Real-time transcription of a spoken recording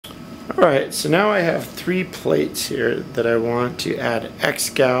Alright, so now I have 3 plates here that I want to add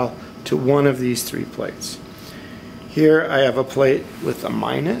X-Gal to one of these 3 plates. Here I have a plate with a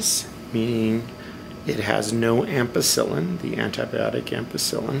minus, meaning it has no ampicillin. The antibiotic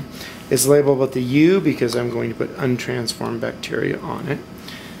ampicillin is labeled with the U because I'm going to put untransformed bacteria on it.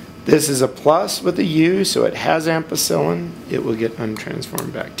 This is a plus with a U, so it has ampicillin. It will get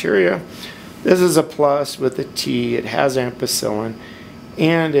untransformed bacteria. This is a plus with a T. It has ampicillin,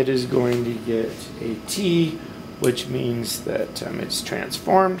 and it is going to get a T, which means that it's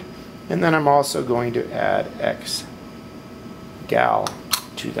transformed. And then I'm also going to add X-Gal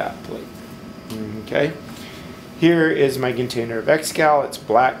to that plate. Okay. Here is my container of X-Gal. It's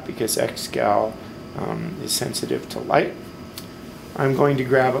black because X-Gal is sensitive to light. I'm going to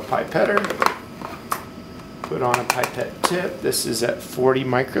grab a pipetter, put on a pipette tip. This is at 40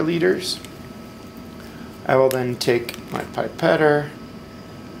 microliters. I will then take my pipetter,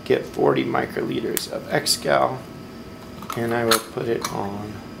 get 40 microliters of X-Gal, and I will put it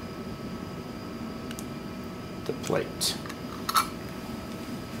on the plate.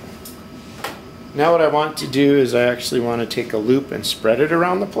 Now what I want to do is I actually want to take a loop and spread it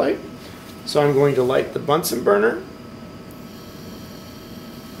around the plate. So I'm going to light the Bunsen burner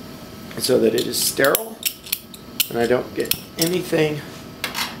so that it is sterile and I don't get anything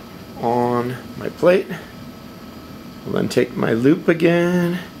on my plate. I'll then take my loop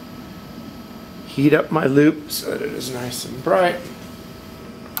again, heat up my loop so that it is nice and bright.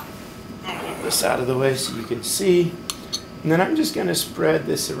 I'll move this out of the way so you can see. And then I'm just going to spread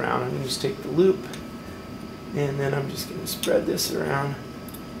this around. I'm going to just take the loop and then I'm just going to spread this around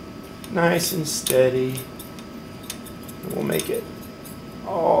nice and steady. And we'll make it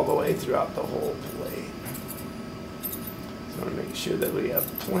all the way throughout the whole plate. So I want to make sure that we have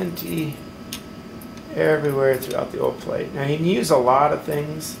plenty everywhere throughout the whole plate. Now you can use a lot of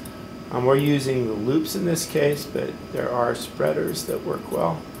things. We're using the loops in this case, but there are spreaders that work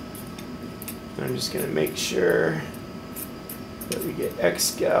well. And I'm just going to make sure that we get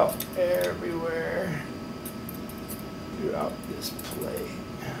X-Gal everywhere throughout this plate.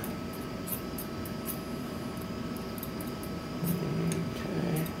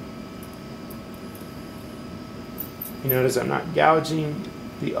 Okay. You notice I'm not gouging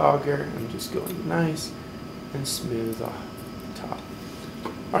the auger, I'm just going nice and smooth off the top.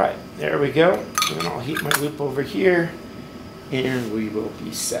 Alright, there we go. And I'll heat my loop over here and we will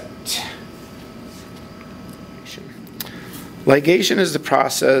be set. Ligation is the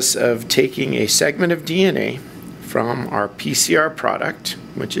process of taking a segment of DNA from our PCR product,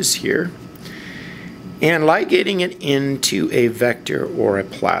 which is here, and ligating it into a vector or a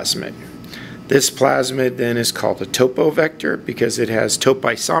plasmid. This plasmid then is called a topovector because it has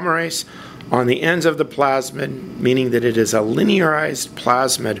topoisomerase on the ends of the plasmid, meaning that it is a linearized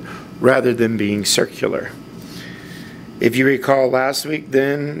plasmid rather than being circular. If you recall last week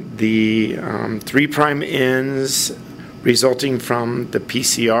then, the 3' ends resulting from the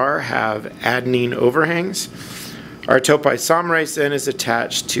PCR have adenine overhangs. Our topoisomerase then is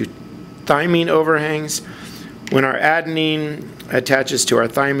attached to thymine overhangs. When our adenine attaches to our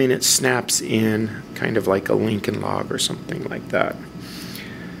thymine, it snaps in kind of like a Lincoln log or something like that.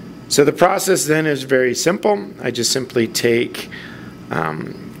 So the process then is very simple. I just simply take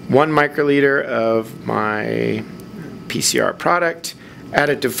 1 microliter of my PCR product, add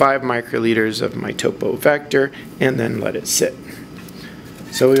it to 5 microliters of my topo vector, and then let it sit.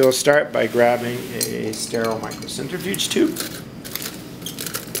 So we will start by grabbing a sterile microcentrifuge tube.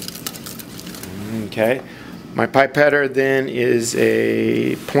 Okay, my pipetter then is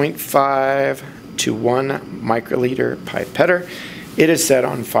a 0.5 to 1 microliter pipetter. It is set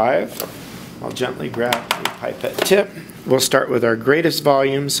on 5. I'll gently grab a pipette tip. We'll start with our greatest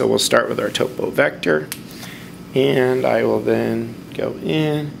volume, so we'll start with our topo vector. And I will then go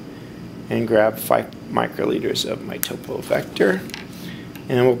in and grab 5 microliters of my topo vector.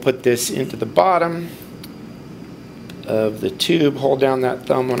 And we'll put this into the bottom of the tube. Hold down that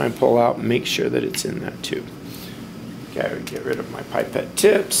thumb when I pull out and make sure that it's in that tube. Okay, we get rid of my pipette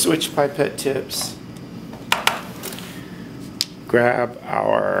tips, switch pipette tips. Grab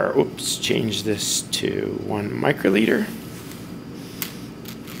our, oops, change this to 1 microliter.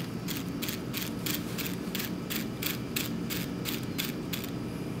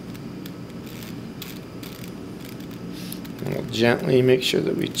 And we'll gently make sure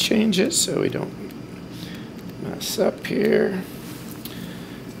that we change it so we don't mess up here.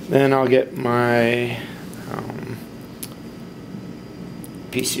 Then I'll get my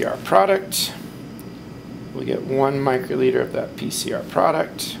PCR product. We'll get 1 microliter of that PCR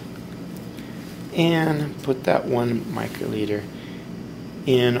product and put that 1 microliter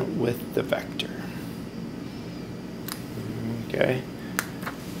in with the vector. Okay.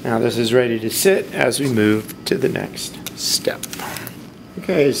 Now this is ready to sit as we move to the next step.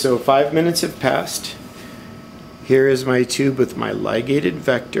 Okay, so 5 minutes have passed. Here is my tube with my ligated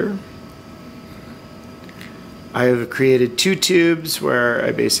vector. I have created 2 tubes where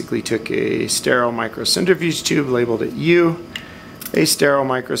I basically took a sterile microcentrifuge tube, labeled it U, a sterile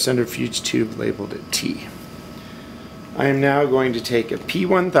microcentrifuge tube, labeled it T. I am now going to take a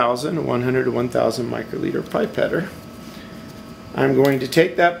P1000, 100 to 1000 microliter pipetter. I'm going to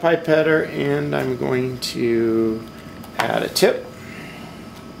take that pipetter and I'm going to add a tip.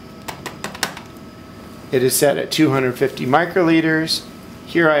 It is set at 250 microliters.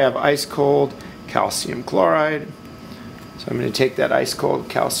 Here I have ice cold calcium chloride. So I'm going to take that ice cold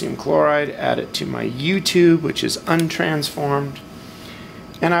calcium chloride, add it to my U tube, which is untransformed,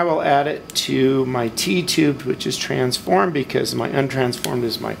 and I will add it to my T tube, which is transformed, because my untransformed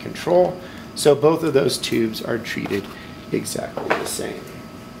is my control. So both of those tubes are treated exactly the same.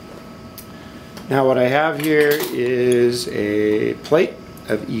 Now what I have here is a plate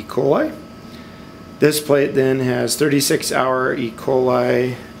of E. coli. This plate then has 36-hour E.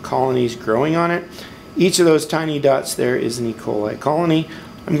 coli colonies growing on it. Each of those tiny dots there is an E. coli colony.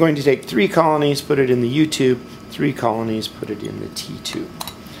 I'm going to take 3 colonies, put it in the U tube, 3 colonies, put it in the T tube.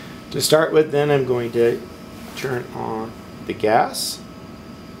 To start with, then I'm going to turn on the gas.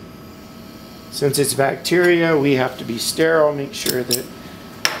 Since it's bacteria, we have to be sterile, make sure that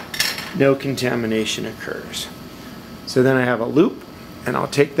no contamination occurs. So then I have a loop, and I'll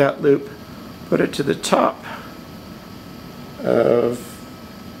take that loop, put it to the top of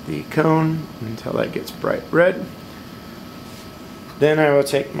the cone until that gets bright red. Then I will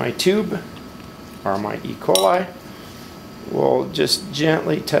take my tube, or my E. coli. We'll just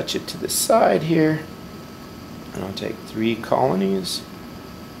gently touch it to the side here, and I'll take 3 colonies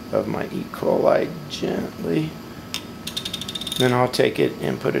of my E. coli gently. Then I'll take it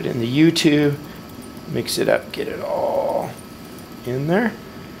and put it in the U tube, mix it up, get it all in there.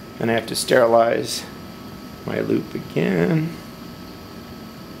 Then I have to sterilize my loop again.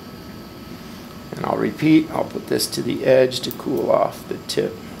 And I'll repeat, I'll put this to the edge to cool off the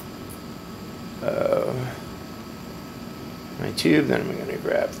tip of my tube. Then I'm going to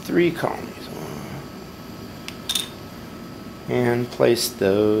grab 3 colonies and place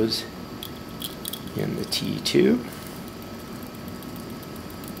those in the T tube.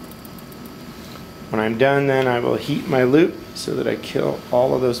 When I'm done, then I will heat my loop so that I kill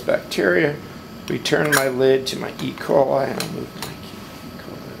all of those bacteria. Return my lid to my E. coli, and I'll move my E.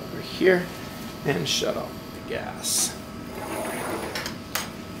 coli over here and shut off the gas.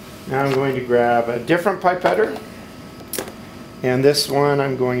 Now I'm going to grab a different pipetter, and this one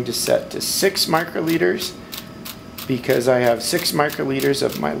I'm going to set to 6 microliters because I have 6 microliters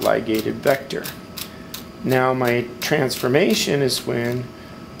of my ligated vector. Now my transformation is when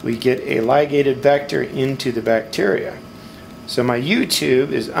we get a ligated vector into the bacteria. So my U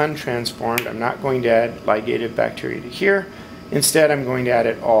tube is untransformed. I'm not going to add ligated bacteria to here. Instead, I'm going to add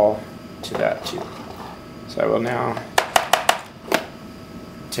it all to that tube. So I will now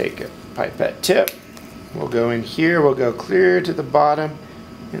take a pipette tip. We'll go in here, we'll go clear to the bottom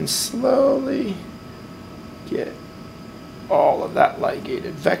and slowly get all of that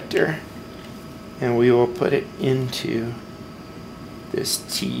ligated vector, and we will put it into this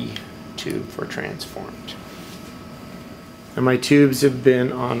T tube for transformed. And my tubes have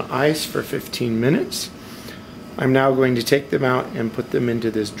been on ice for 15 minutes. I'm now going to take them out and put them into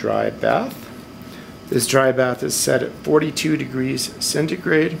this dry bath. This dry bath is set at 42 degrees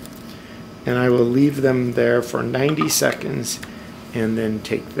centigrade, and I will leave them there for 90 seconds and then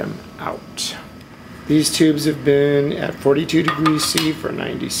take them out. These tubes have been at 42 degrees C for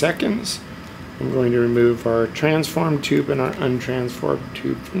 90 seconds. I'm going to remove our transformed tube and our untransformed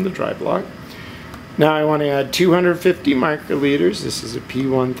tube from the dry block. Now I want to add 250 microliters. This is a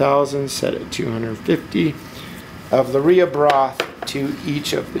P1000 set at 250 of Luria broth to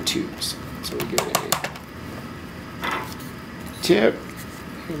each of the tubes. So we get a tip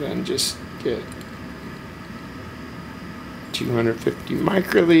and then just get 250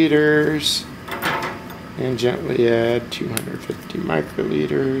 microliters and gently add 250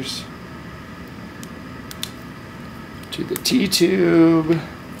 microliters to the T tube.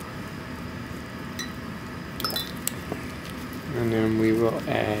 And then we will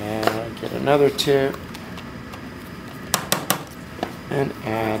get another tip and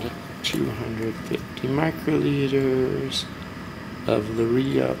add 250 microliters of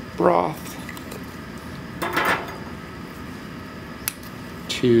Luria broth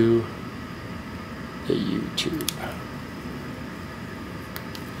to the U tube.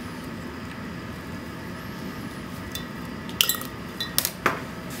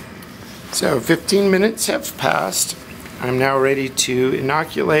 So 15 minutes have passed. I'm now ready to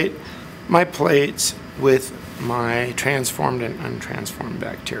inoculate my plates with my transformed and untransformed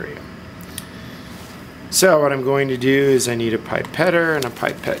bacteria. So what I'm going to do is I need a pipetter and a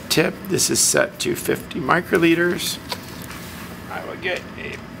pipette tip. This is set to 50 microliters. I will get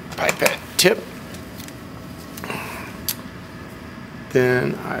a pipette tip.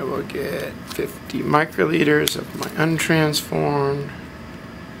 Then I will get 50 microliters of my untransformed.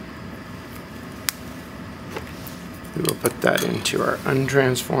 We will put that into our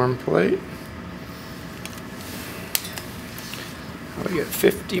untransformed plate. I will get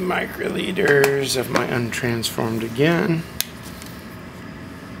 50 microliters of my untransformed again.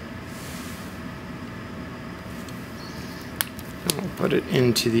 And we'll put it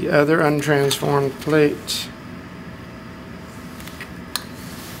into the other untransformed plate.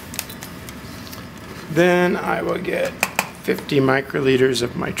 Then I will get 50 microliters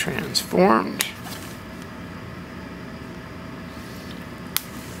of my transformed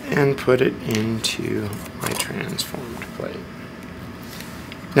and put it into my transformed plate.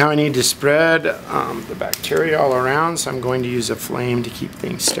 Now I need to spread the bacteria all around, so I'm going to use a flame to keep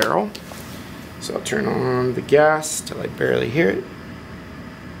things sterile. So I'll turn on the gas till I barely hear it.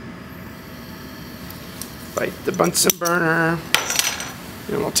 Light the Bunsen burner.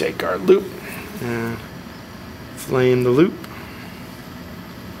 Then we'll take our loop and flame the loop.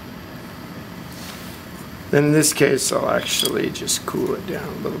 Then in this case I'll actually just cool it down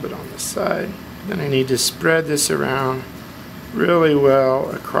a little bit on the side. Then I need to spread this around really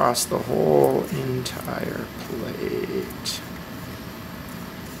well across the whole entire plate.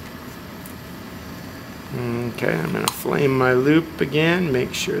 Okay, I'm going to flame my loop again,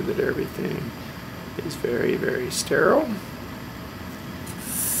 make sure that everything is very, very sterile.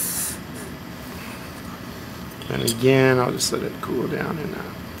 And again, I'll just let it cool down in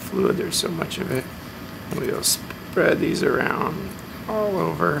that fluid. There's so much of it. We'll spread these around all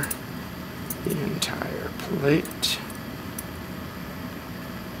over the entire plate.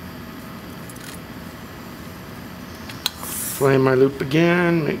 Flame my loop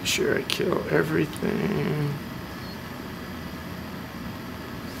again, make sure I kill everything.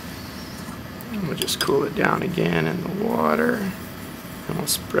 And we'll just cool it down again in the water. And we'll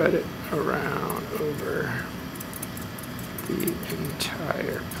spread it around over the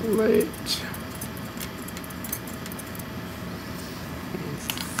entire plate.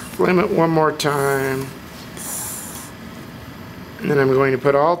 Flame it one more time. And then I'm going to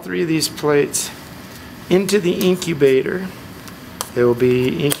put all three of these plates into the incubator. They will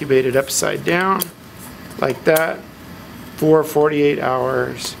be incubated upside down like that for 48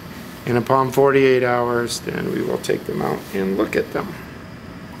 hours. And upon 48 hours, then we will take them out and look at them.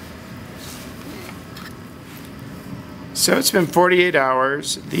 So it's been 48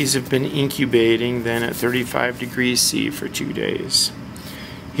 hours. These have been incubating then at 35 degrees C for 2 days.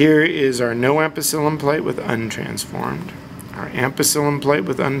 Here is our no ampicillin plate with untransformed, our ampicillin plate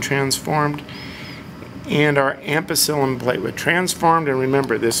with untransformed, and our ampicillin plate with transformed. And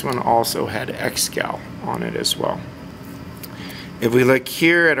remember, this one also had Excal on it as well. If we look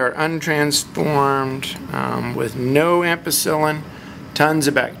here at our untransformed with no ampicillin, tons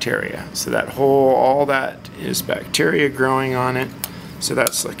of bacteria. So that whole, all that is bacteria growing on it. So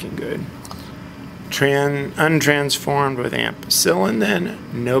that's looking good. Untransformed with ampicillin then,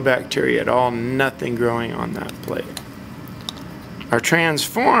 no bacteria at all, nothing growing on that plate. Our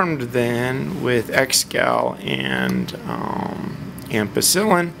transformed then with Excal and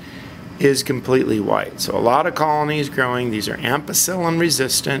ampicillin is completely white. So a lot of colonies growing. These are ampicillin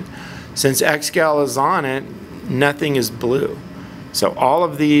resistant. Since Excal is on it, nothing is blue. So all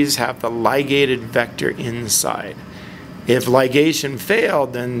of these have the ligated vector inside. If ligation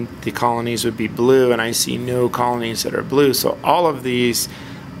failed, then the colonies would be blue, and I see no colonies that are blue. So all of these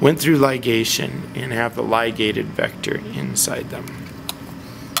went through ligation and have the ligated vector inside them.